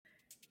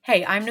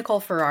Hey, I'm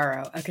Nicole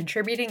Ferraro, a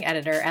contributing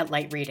editor at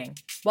Light Reading.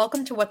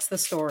 Welcome to What's the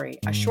Story,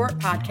 a short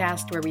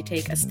podcast where we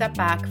take a step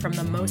back from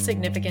the most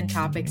significant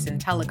topics in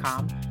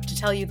telecom to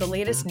tell you the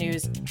latest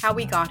news, how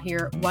we got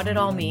here, what it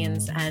all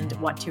means, and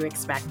what to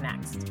expect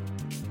next.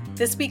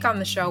 This week on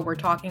the show, we're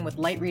talking with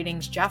Light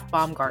Reading's Jeff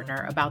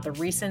Baumgartner about the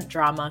recent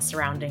drama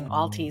surrounding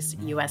Altice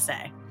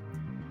USA.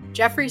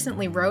 Jeff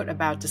recently wrote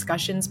about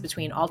discussions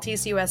between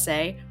Altice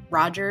USA,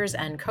 Rogers,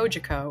 and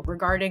Cogeco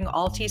regarding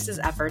Altice's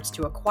efforts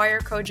to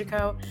acquire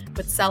Cogeco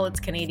but sell its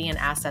Canadian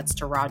assets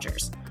to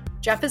Rogers.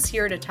 Jeff is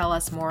here to tell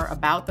us more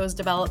about those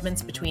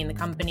developments between the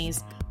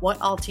companies, what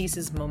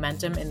Altice's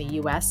momentum in the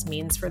US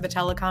means for the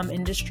telecom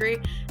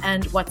industry,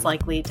 and what's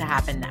likely to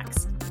happen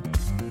next.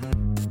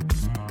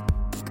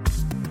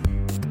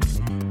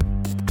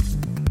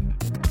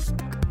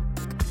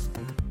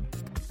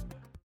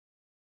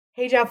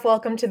 Hey, Jeff,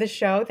 welcome to the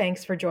show.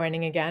 Thanks for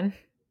joining again.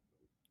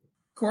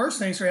 Of course.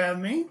 Thanks for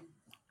having me.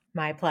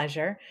 My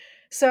pleasure.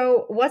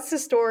 So, what's the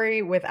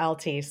story with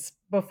Altice?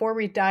 Before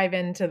we dive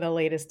into the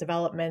latest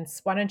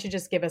developments, why don't you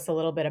just give us a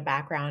little bit of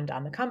background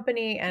on the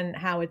company and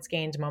how it's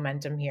gained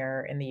momentum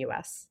here in the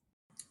US?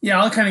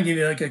 Yeah, I'll kind of give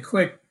you like a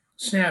quick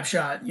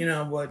snapshot,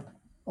 what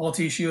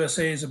Altice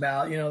USA is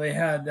about. They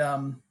had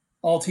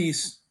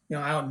Altice,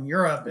 out in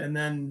Europe, and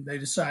then they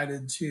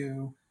decided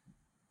to,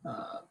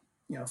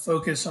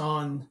 focus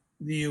on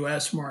the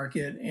US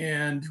market.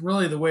 And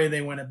really the way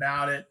they went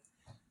about it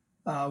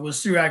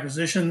was through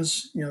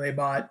acquisitions. They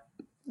bought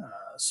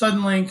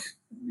Suddenlink,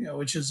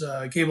 which is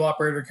a cable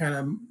operator kind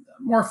of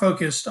more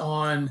focused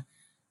on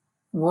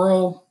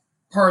rural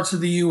parts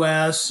of the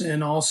US.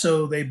 And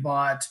also they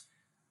bought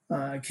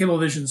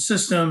Cablevision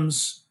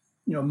Systems,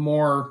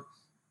 more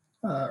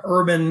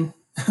urban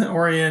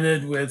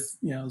oriented with,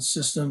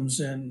 systems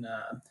in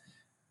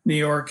New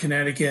York,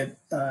 Connecticut,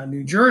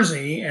 New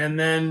Jersey. And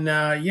then,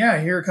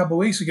 here a couple of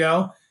weeks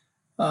ago,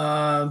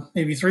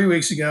 maybe 3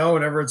 weeks ago,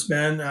 whatever it's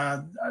been,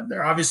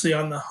 they're obviously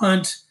on the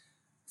hunt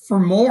for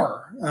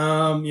more,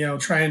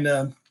 trying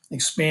to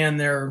expand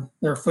their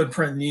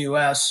footprint in the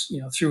US,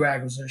 through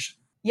acquisition.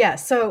 Yeah,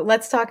 so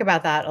let's talk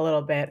about that a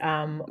little bit.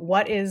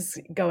 What is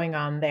going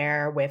on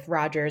there with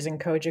Rogers and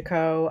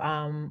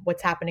Cogeco?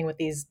 What's happening with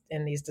these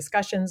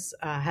discussions?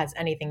 Has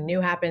anything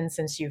new happened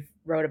since you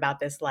wrote about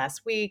this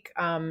last week?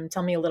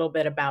 Tell me a little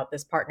bit about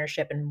this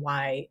partnership and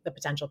why the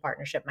potential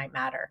partnership might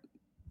matter.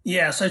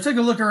 Yeah, so I took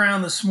a look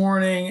around this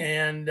morning,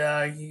 and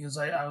because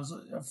I was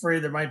afraid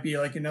there might be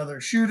like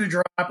another shoe to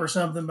drop or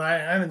something, but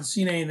I haven't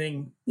seen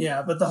anything.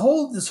 Yeah, but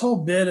this whole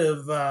bit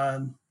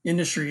of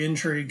industry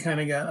intrigue kind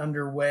of got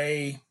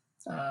underway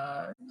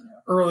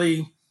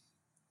early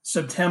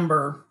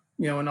September.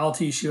 When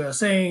Altice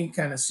USA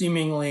kind of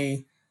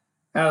seemingly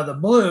out of the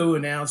blue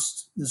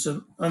announced this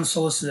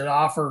unsolicited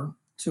offer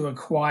to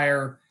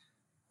acquire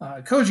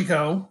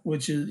Cogeco,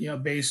 which is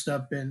based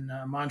up in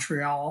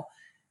Montreal.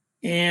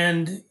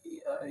 And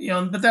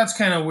but that's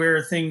kind of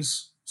where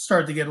things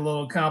start to get a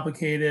little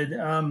complicated.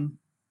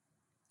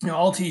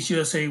 Altice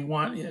USA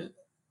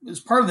as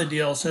part of the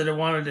deal, said it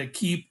wanted to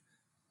keep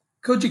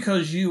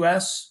Cogeco's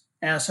US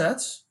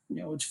assets,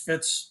 which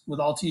fits with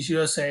Altice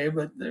USA,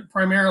 but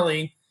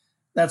primarily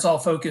that's all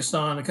focused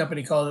on a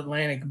company called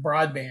Atlantic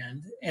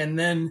Broadband. And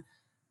then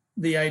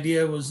the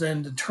idea was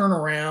then to turn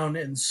around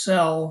and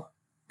sell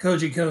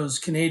Cogeco's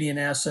Canadian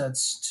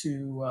assets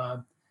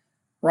to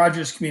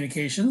Rogers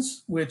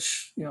Communications,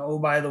 which, oh,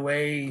 by the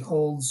way,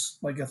 holds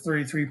like a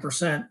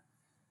 33%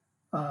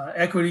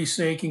 equity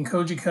stake in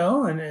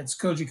Cogeco, and it's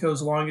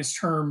Cogeco's longest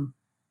term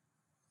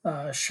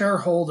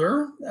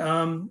shareholder.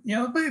 But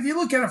if you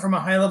look at it from a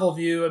high level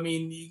view, I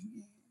mean,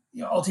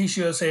 Altice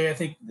USA, I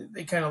think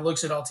they kind of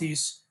looks at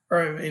Altice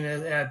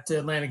at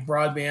Atlantic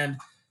Broadband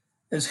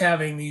as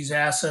having these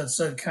assets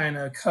that kind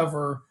of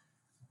cover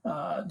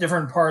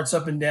different parts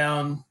up and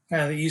down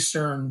kind of the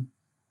eastern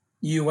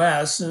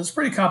U.S. and it's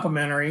pretty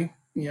complementary,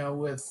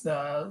 with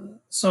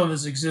some of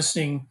his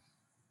existing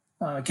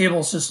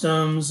cable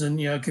systems, and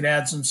could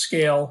add some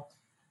scale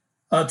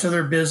to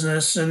their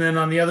business. And then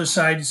on the other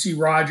side, you see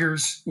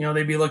Rogers.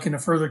 They'd be looking to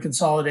further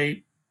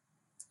consolidate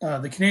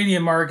the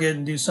Canadian market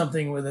and do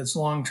something with its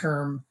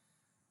long-term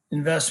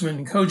investment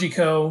in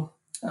Cogeco.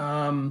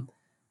 Though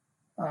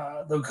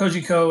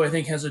Cogeco, I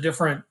think, has a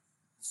different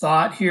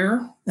thought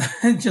here,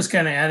 just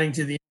kind of adding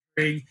to the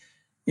intrigue.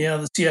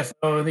 The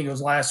CFO, I think it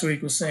was last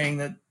week, was saying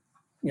that,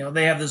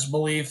 they have this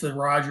belief that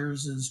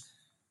Rogers is,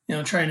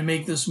 trying to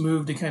make this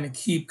move to kind of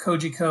keep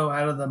Cogeco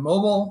out of the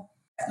mobile,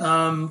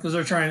 because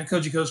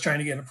Cogeco's trying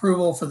to get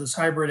approval for this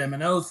hybrid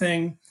MNO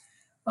thing.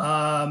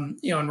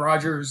 And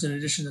Rogers, in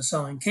addition to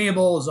selling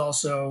cable, is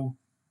also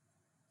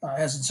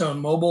has its own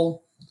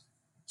mobile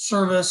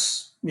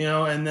service,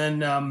 and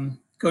then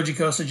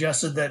Cogeco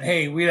suggested that,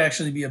 hey, we'd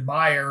actually be a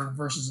buyer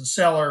versus a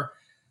seller.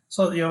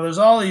 So, there's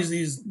all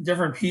these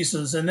different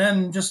pieces. And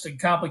then just to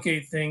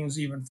complicate things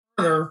even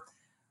further,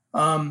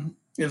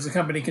 is a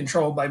company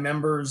controlled by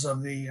members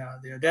of the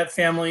Odette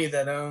family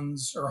that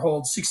owns or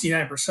holds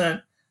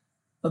 69%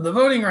 of the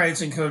voting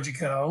rights in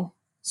Cogeco.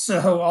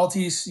 So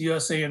Altice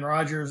USA and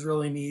Rogers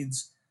really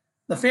needs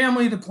the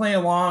family to play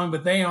along,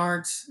 but they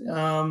aren't. They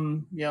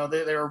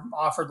were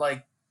offered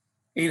like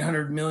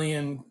 800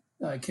 million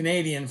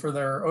Canadian for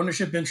their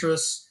ownership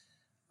interests,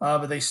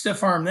 but they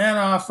stiff-armed that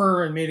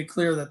offer and made it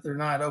clear that they're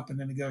not open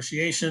to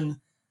negotiation.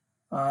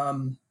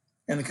 And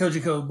the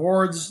Cogeco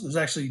boards, there's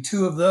actually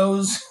two of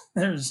those.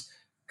 There's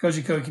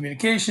Cogeco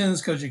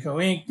Communications, Cogeco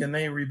Inc., and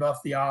they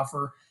rebuffed the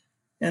offer.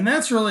 And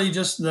that's really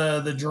just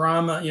the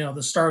drama,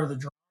 the start of the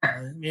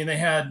drama. I mean,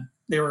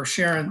 they were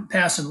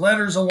passing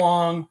letters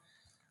along,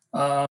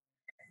 where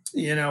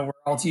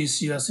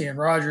Altice USA and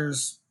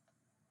Rogers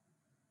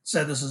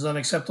said this is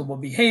unacceptable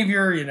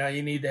behavior.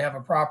 You need to have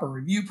a proper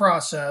review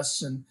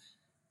process. And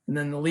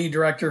then the lead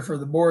director for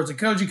the boards at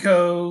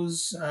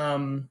Cogeco's,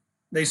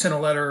 they sent a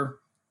letter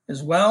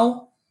as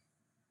well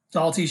to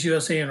Altice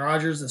USA and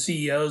Rogers, the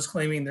CEOs,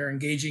 claiming they're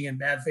engaging in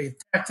bad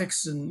faith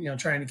tactics and,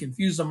 trying to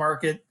confuse the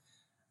market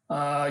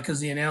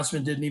because the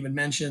announcement didn't even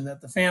mention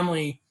that the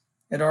family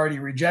had already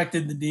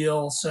rejected the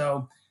deal.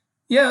 So,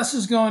 yeah, this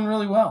is going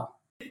really well.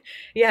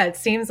 Yeah, it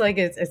seems like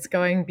it's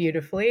going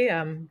beautifully,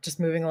 just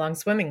moving along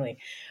swimmingly.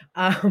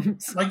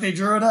 Like they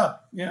drew it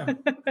up, yeah.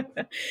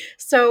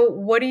 So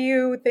what do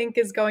you think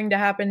is going to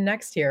happen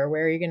next year?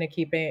 Where are you going to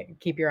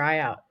keep your eye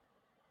out?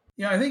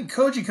 Yeah, I think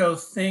Cogeco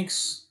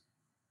thinks,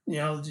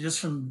 just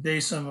from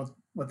based on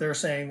what they're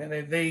saying,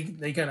 that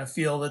they kind of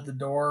feel that the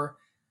door,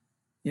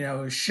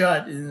 is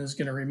shut and is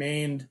going to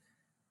remain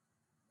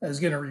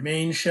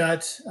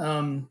shut.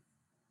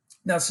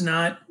 That's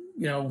not,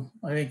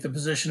 I think the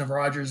position of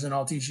Rogers and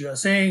Altice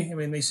USA. I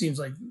mean, they seems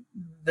like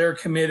they're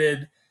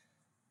committed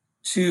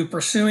to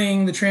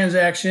pursuing the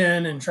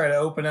transaction and try to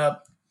open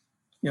up,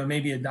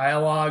 maybe a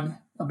dialogue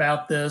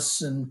about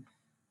this. And,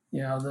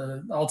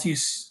 the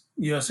Altice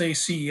USA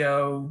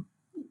CEO,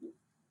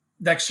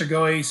 Dexter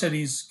Goey, said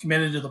he's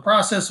committed to the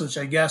process, which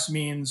I guess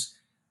means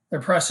they're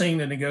pressing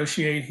to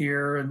negotiate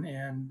here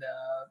and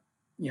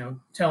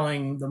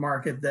telling the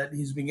market that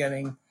he's been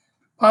getting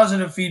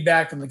positive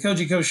feedback from the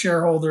Cogeco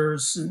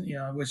shareholders,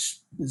 which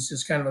is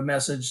just kind of a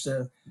message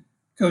to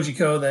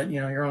Cogeco that,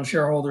 your own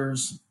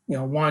shareholders,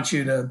 want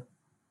you to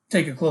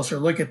take a closer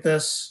look at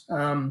this.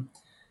 And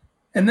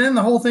then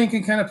the whole thing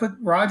can kind of put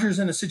Rogers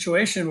in a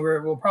situation where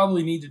it will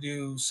probably need to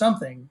do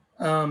something,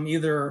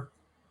 either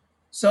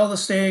sell the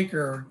stake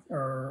or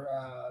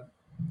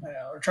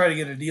try to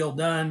get a deal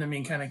done. I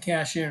mean, kind of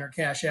cash in or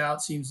cash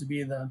out seems to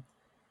be the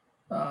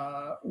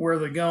where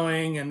they're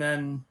going. And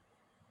then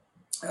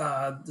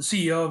the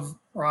CEO of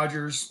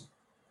Rogers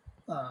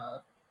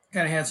kind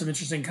of had some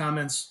interesting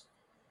comments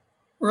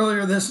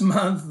earlier this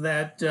month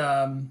that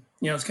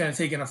it's kind of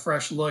taking a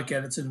fresh look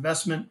at its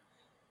investment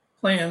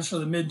plans for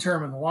the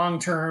midterm and the long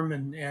term,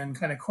 and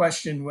kind of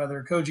questioned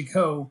whether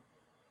Cogeco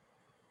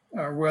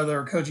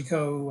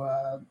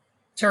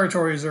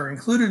territories are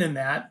included in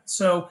that.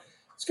 So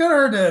it's kind of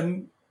hard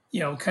to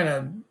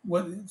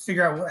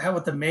figure out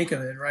what to make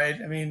of it,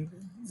 right? I mean,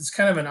 it's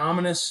kind of an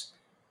ominous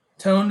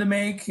tone to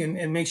make,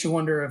 and makes you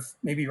wonder if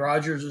maybe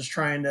Rogers is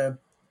trying to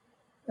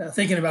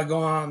thinking about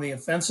going on the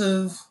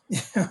offensive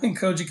in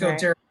Cogeco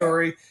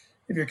territory,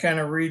 if you're kind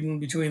of reading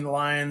between the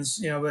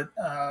lines, but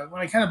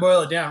when I kind of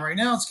boil it down right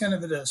now, it's kind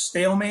of at a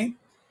stalemate.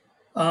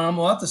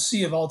 We'll have to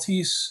see if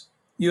Altice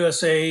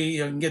USA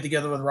can get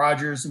together with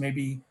Rogers and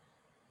maybe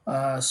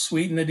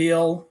sweeten the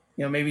deal,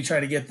 maybe try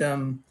to get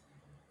them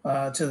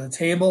to the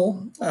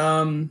table.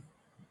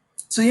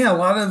 So yeah, a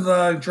lot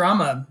of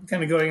drama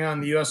kind of going on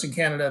in the U.S. and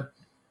Canada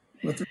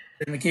in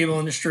the cable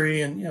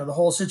industry, and the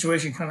whole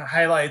situation kind of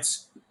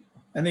highlights,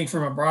 I think,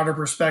 from a broader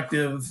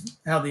perspective,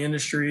 how the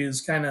industry has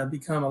kind of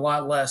become a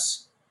lot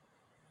less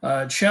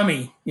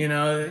chummy.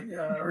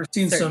 We're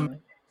seeing some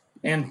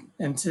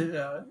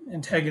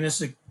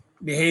antagonistic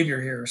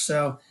behavior here.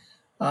 So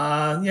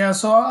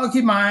so I'll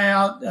keep my eye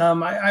out.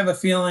 I have a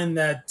feeling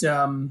that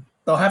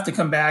they'll have to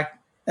come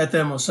back at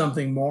them with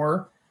something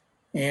more,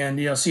 and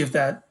see if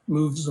that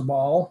moves the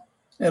ball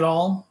at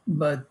all.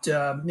 But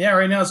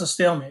right now it's a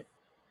stalemate.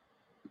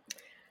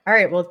 All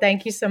right. Well,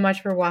 thank you so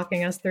much for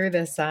walking us through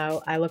this.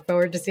 I look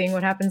forward to seeing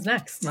what happens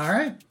next. All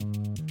right.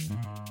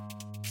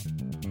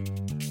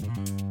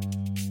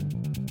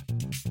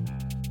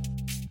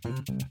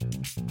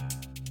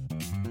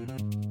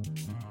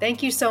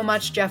 Thank you so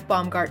much, Jeff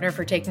Baumgartner,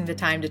 for taking the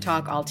time to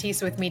talk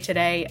Altice with me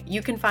today.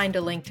 You can find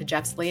a link to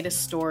Jeff's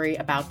latest story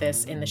about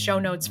this in the show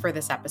notes for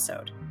this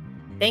episode.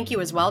 Thank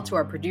you as well to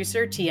our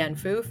producer, Tien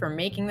Fu, for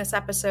making this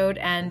episode,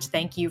 and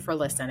thank you for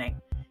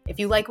listening. If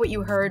you like what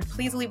you heard,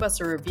 please leave us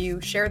a review,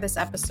 share this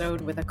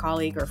episode with a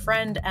colleague or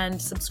friend, and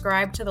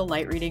subscribe to the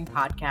Light Reading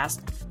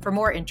podcast for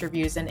more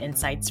interviews and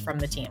insights from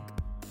the team.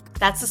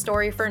 That's the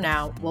story for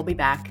now. We'll be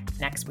back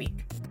next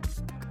week.